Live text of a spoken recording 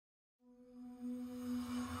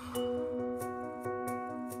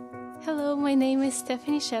Hello, my name is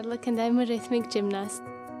Stephani Sherlock and I'm a rhythmic gymnast.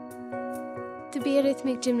 To be a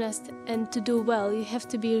rhythmic gymnast and to do well, you have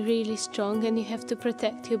to be really strong and you have to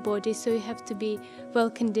protect your body, so you have to be well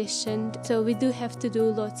conditioned. So we do have to do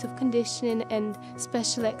lots of conditioning and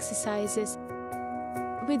special exercises.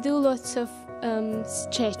 We do lots of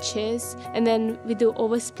stretches, and then we do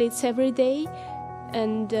oversplits every day,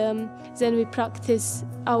 and then we practice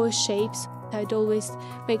our shapes. I'd always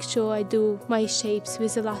make sure I do my shapes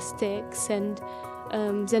with elastics, and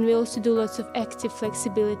then we also do lots of active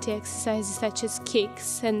flexibility exercises such as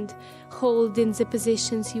kicks and holding the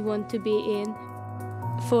positions you want to be in.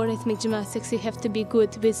 For rhythmic gymnastics, you have to be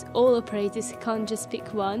good with all operators. You can't just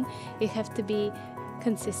pick one. You have to be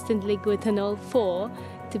consistently good on all four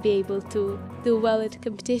to be able to do well at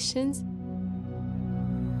competitions.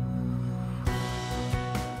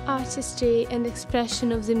 Artistry and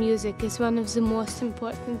expression of the music is one of the most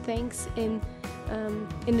important things in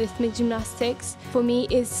rhythmic gymnastics. For me,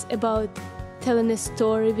 it's about telling a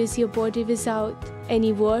story with your body without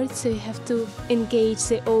any words, so you have to engage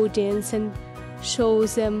the audience and show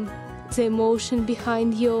them the emotion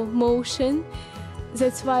behind your motion.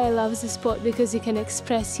 That's why I love the sport, because you can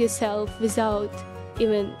express yourself without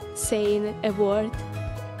even saying a word.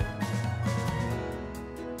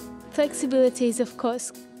 Flexibility is, of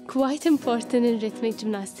course, quite important in rhythmic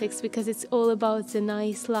gymnastics because it's all about the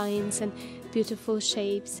nice lines and beautiful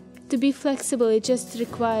shapes. To be flexible, it just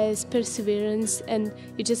requires perseverance, and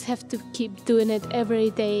you just have to keep doing it every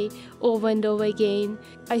day, over and over again.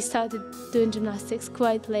 I started doing gymnastics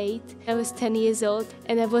quite late. I was 10 years old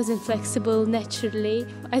and I wasn't flexible naturally.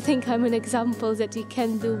 I think I'm an example that you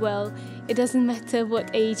can do well. It doesn't matter what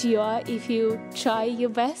age you are, if you try your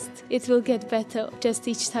best, it will get better just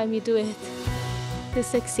each time you do it. To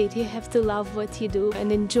succeed, you have to love what you do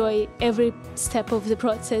and enjoy every step of the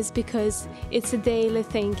process, because it's a daily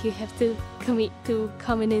thing. You have to commit to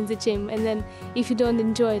coming in the gym, and then if you don't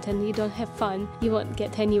enjoy it and you don't have fun, you won't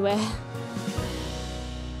get anywhere.